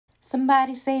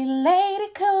Somebody say Lady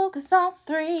Cougars on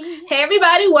 3. Hey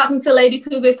everybody, welcome to Lady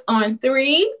Cougars on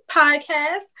 3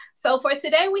 podcast. So for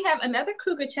today we have another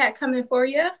Cougar chat coming for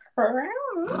you.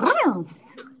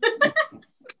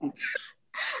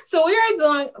 So we are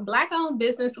doing Black Owned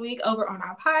Business Week over on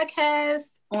our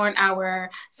podcast, on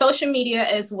our social media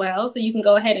as well. So you can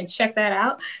go ahead and check that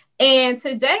out. And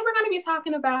today we're going to be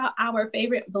talking about our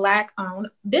favorite Black owned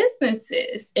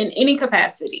businesses in any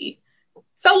capacity.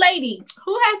 So lady,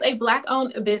 who has a Black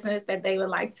owned business that they would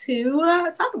like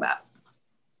to talk about?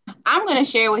 I'm going to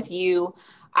share with you,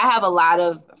 I have a lot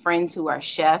of friends who are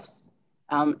chefs.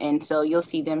 And so you'll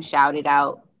see them shouted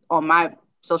out on my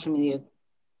social media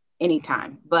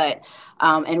anytime,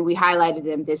 and we highlighted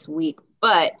them this week.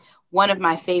 But one of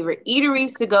my favorite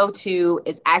eateries to go to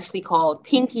is actually called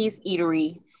Pinky's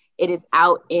Eatery. It is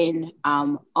out in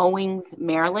Owings,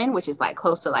 Maryland, which is like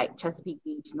close to like Chesapeake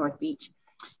Beach, North Beach.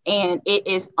 And it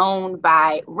is owned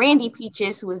by Randy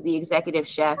Peaches, who is the executive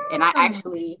chef. And I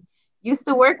actually used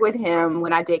to work with him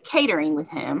when I did catering with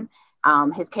him.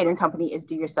 His catering company is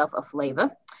Do Yourself a Flavor.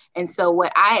 And so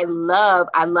what I love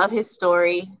his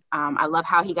story. I love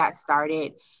how he got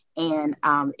started. And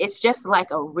it's just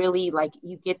like a really, like,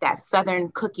 you get that Southern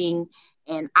cooking.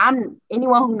 And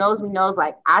anyone who knows me knows,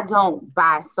 like, I don't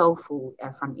buy soul food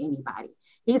from anybody.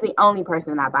 He's the only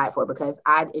person that I buy it for because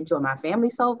I enjoy my family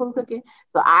soul food cooking.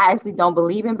 So I actually don't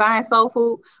believe in buying soul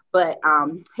food, but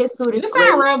his food is great.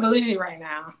 You sound real bougie right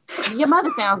now. Your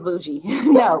mother sounds bougie.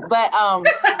 No, but I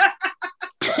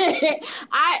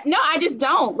just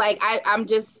don't like, I'm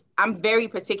very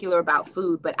particular about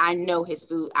food, but I know his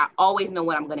food. I always know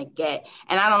what I'm going to get.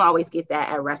 And I don't always get that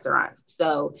at restaurants.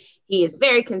 So he is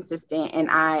very consistent and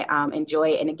I enjoy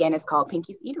it. And again, it's called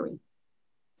Pinky's Eatery.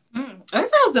 That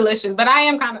sounds delicious, but I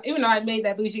am kind of, even though I made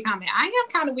that bougie comment, I am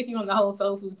kind of with you on the whole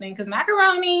soul food thing, because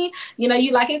macaroni, you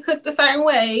like it cooked a certain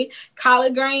way,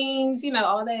 collard greens,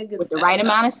 all that good with stuff. With the right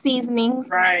amount of seasonings.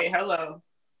 Right, hello.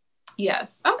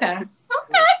 Yes, okay.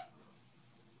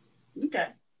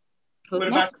 What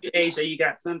about you, Asia? You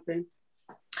got something?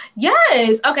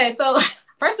 Yes. Okay, so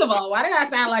first of all, why did I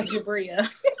sound like Jabria?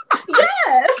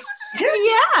 Yes.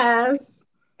 Yes.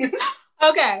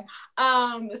 Okay,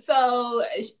 so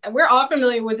we're all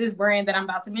familiar with this brand that I'm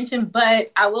about to mention,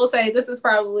 but I will say this is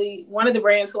probably one of the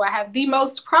brands who I have the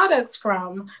most products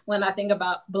from when I think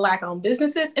about Black-owned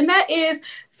businesses, and that is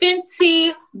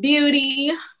Fenty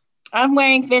Beauty. I'm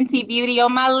wearing Fenty Beauty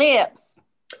on my lips.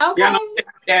 Okay. Yeah, no,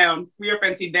 down. We are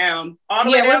Fenty down. All the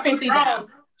way down to the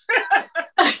cross.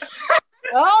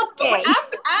 Okay.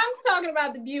 I'm talking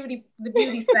about the beauty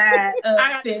side of I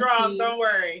got Fenty. draws, don't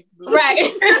worry.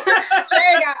 Right.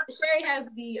 Sherry has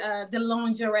the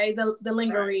lingerie, the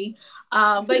lingerie.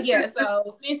 But yeah,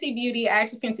 so Fenty Beauty,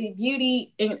 Fenty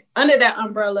Beauty under that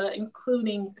umbrella,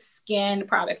 including skin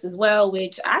products as well,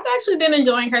 which I've actually been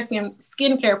enjoying her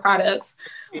skincare products,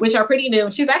 which are pretty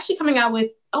new. She's actually coming out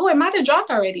with, it might have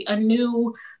dropped already, a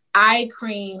new eye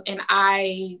cream and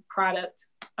eye product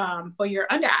for your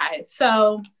under eyes.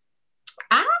 So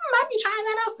I might be trying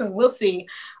that out soon. We'll see.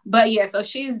 But yeah, so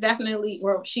she's definitely,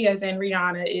 or she as in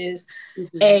Rihanna is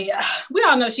we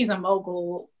all know she's a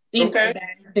mogul. Okay.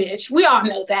 Bitch. We all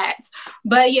know that.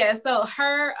 But yeah, so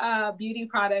her beauty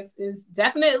products is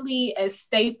definitely a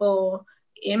staple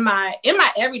in my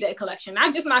everyday collection.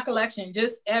 Not just my collection,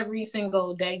 just every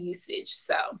single day usage.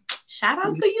 So shout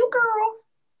out to you, girl.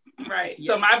 Right.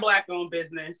 Yeah. So my Black-owned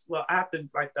business, well, I have to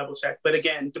double check, but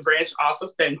again, the branch off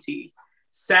of Fenty,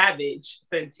 Savage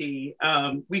Fenty.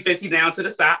 We Fenty down to the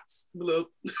socks, blue,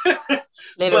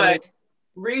 but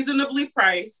reasonably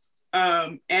priced.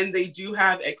 And they do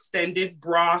have extended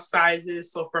bra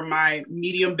sizes. So for my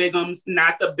medium bigums,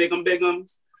 not the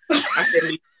bigums, I said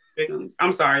medium bigums.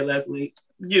 I'm sorry, Leslie.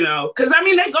 Because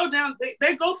they go down,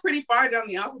 they go pretty far down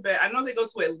the alphabet. I know they go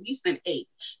to at least an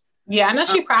H. Yeah, I know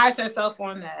she prides herself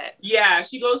on that. Yeah,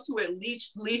 she goes to at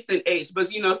least an H. But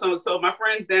so my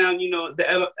friends down,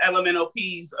 the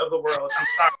LMNOPs of the world. I'm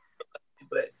sorry,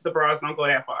 but the bras don't go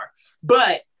that far.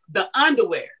 But the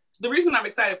underwear. The reason I'm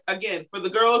excited again for the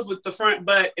girls with the front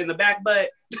butt and the back butt,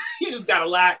 you just got a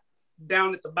lot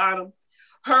down at the bottom.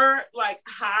 Her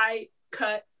high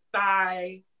cut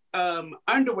thigh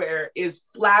underwear is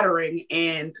flattering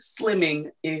and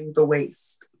slimming in the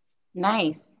waist.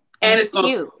 Nice. And it's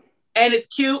cute. And it's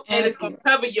cute, and it's gonna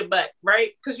cover your butt,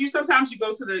 right? Because you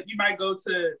might go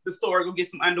to the store, go get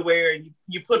some underwear, and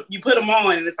you put them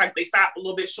on, and it's like they stop a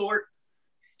little bit short.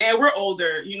 And we're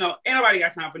older, ain't nobody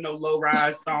got time for no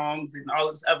low-rise thongs and all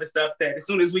of this other stuff that as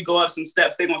soon as we go up some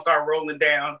steps, they're gonna start rolling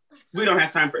down. We don't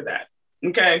have time for that.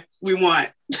 Okay? We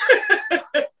want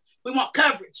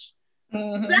coverage.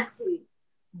 Sexy.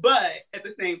 but at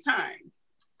the same time,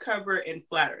 cover and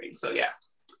flattering. So yeah.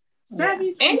 And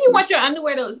you want your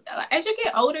underwear to, as you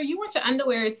get older, you want your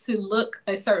underwear to look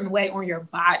a certain way on your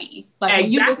body. Like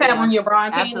when you just have on your bra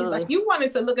and panties, like you want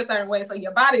it to look a certain way, so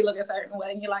your body look a certain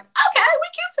way, and you're like, okay, we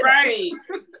cute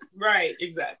today. Right,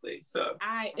 exactly. So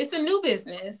it's a new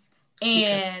business,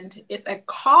 and it's a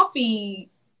coffee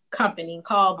company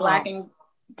called Black and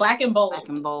Bold. Black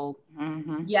and Bold.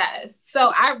 Mm-hmm. Yes.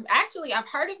 So I've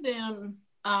heard of them.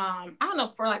 I don't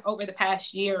know, for like over the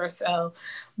past year or so,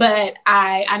 but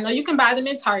I know you can buy them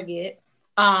in Target,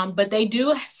 but they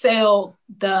do sell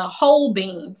the whole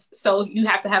beans. So you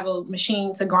have to have a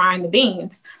machine to grind the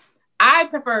beans. I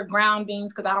prefer ground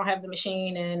beans because I don't have the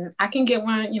machine and I can get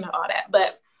one, all that,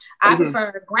 but I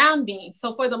prefer ground beans.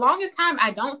 So for the longest time,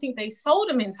 I don't think they sold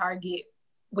them in Target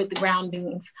with the ground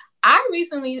beans. I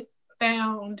recently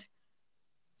found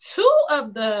two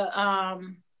of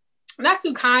the, not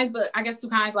two kinds, but I guess two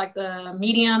kinds, like the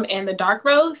medium and the dark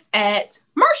roast at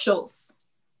Marshall's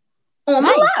on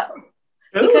my low.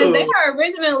 Because they are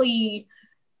originally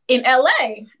in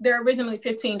LA, they're originally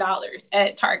 $15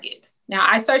 at Target. Now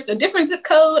I searched a different zip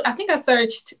code. I think I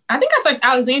searched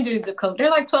Alexandria zip code. They're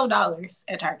like $12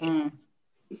 at Target.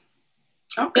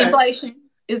 Okay. Inflation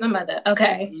is a mother.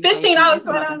 Okay. $15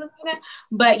 for that.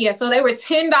 But yeah, so they were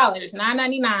 $10,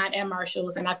 $9.99 at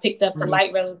Marshall's, and I picked up the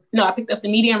light roast. No, I picked up the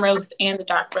medium roast and the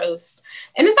dark roast.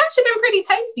 And it's actually been pretty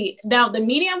tasty. Now the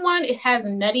medium one, it has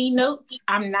nutty notes.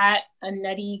 I'm not a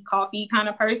nutty coffee kind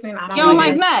of person. You don't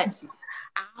like nuts?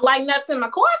 I don't like nuts in my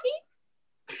coffee.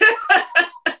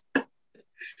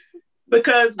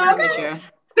 Because we're immature.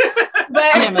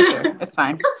 I'm immature. It's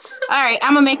fine. All right,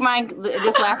 I'm gonna make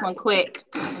this last one quick.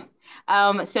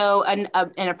 So an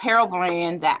apparel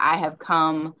brand that I have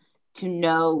come to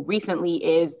know recently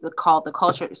is called The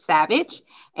Cultured Savage,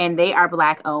 and they are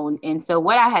Black owned. And so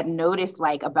what I had noticed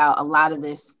about a lot of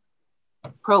this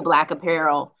pro-Black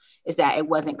apparel is that it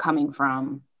wasn't coming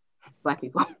from Black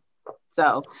people.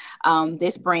 So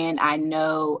this brand, I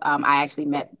know, I actually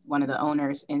met one of the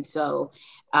owners. And so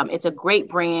it's a great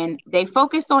brand. They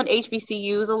focus on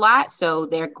HBCUs a lot. So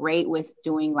they're great with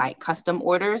doing custom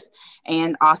orders.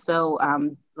 And also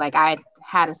I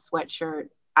had a sweatshirt.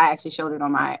 I actually showed it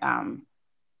on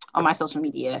my social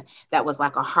media that was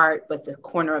like a heart, but the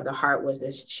corner of the heart was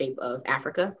the shape of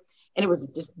Africa. And it was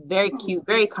just very cute,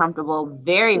 very comfortable,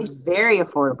 very, very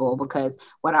affordable, because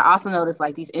what I also noticed,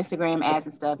 these Instagram ads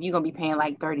and stuff, you're going to be paying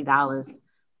 $30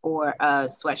 for a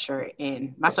sweatshirt.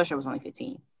 And my sweatshirt was only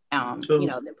 $15,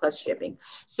 then plus shipping.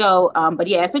 So, but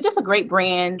yeah, so just a great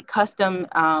brand, custom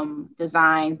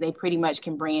designs. They pretty much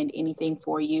can brand anything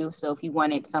for you. So if you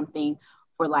wanted something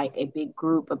for a big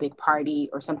group, a big party,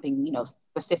 or something,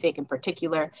 specific in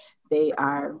particular, they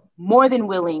are more than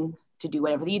willing to do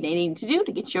whatever they need to do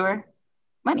to get your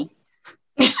monty.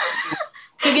 to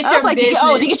get your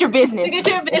business. To get your business. To get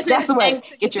your business. That's the word.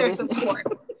 Get your business. Support.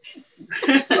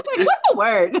 What's the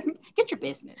word? Get your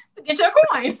business. Get your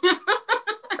coin.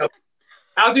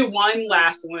 I'll do one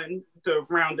last one to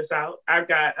round this out. I've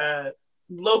got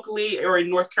locally or in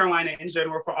North Carolina in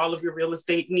general, for all of your real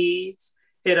estate needs,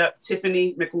 hit up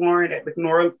Tiffany McLaurin at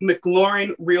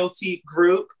McLaurin Realty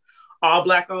Group. All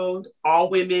Black owned,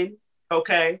 all women.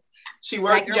 Okay. She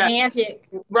worked romantic.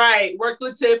 Right. Worked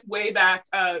with Tiff way back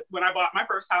when I bought my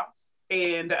first house.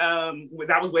 And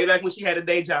that was way back when she had a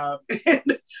day job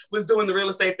and was doing the real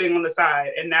estate thing on the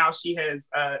side. And now she has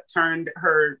turned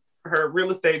her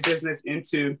real estate business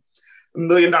into $1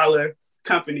 million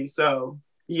company. So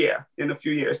yeah, in a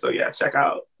few years. So yeah, check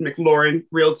out McLaurin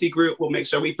Realty Group. We'll make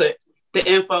sure we put the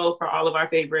info for all of our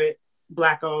favorite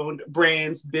Black owned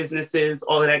brands, businesses,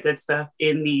 all of that good stuff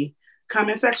in the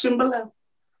comment section below.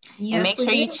 Yes, and make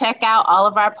sure you check out all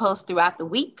of our posts throughout the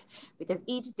week, because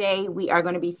each day we are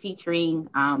going to be featuring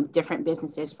different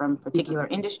businesses from particular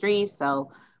industries.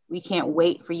 So we can't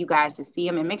wait for you guys to see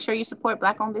them, and make sure you support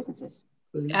Black owned businesses.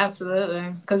 Absolutely.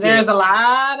 Because there's a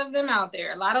lot of them out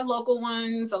there, a lot of local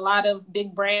ones, a lot of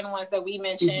big brand ones that we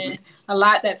mentioned, a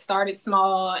lot that started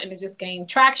small and it just gained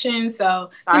traction.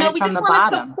 So, we just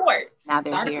want to support. Now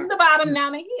they're started here. From the bottom, now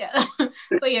they're here.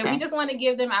 So yeah, we just want to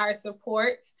give them our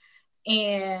support.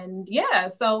 And yeah,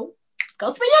 so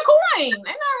go spend your coin. Ain't nothing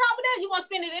wrong with that. You want to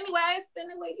spend it anyway.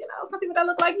 Spend it with, some people that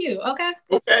look like you. Okay.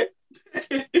 Okay.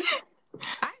 All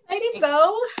right, ladies.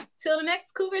 So till the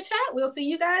next Cougar Chat, we'll see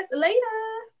you guys later.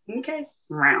 Okay.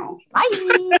 Round. Bye.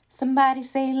 Somebody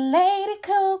say Lady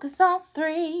Cougars on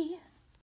 3.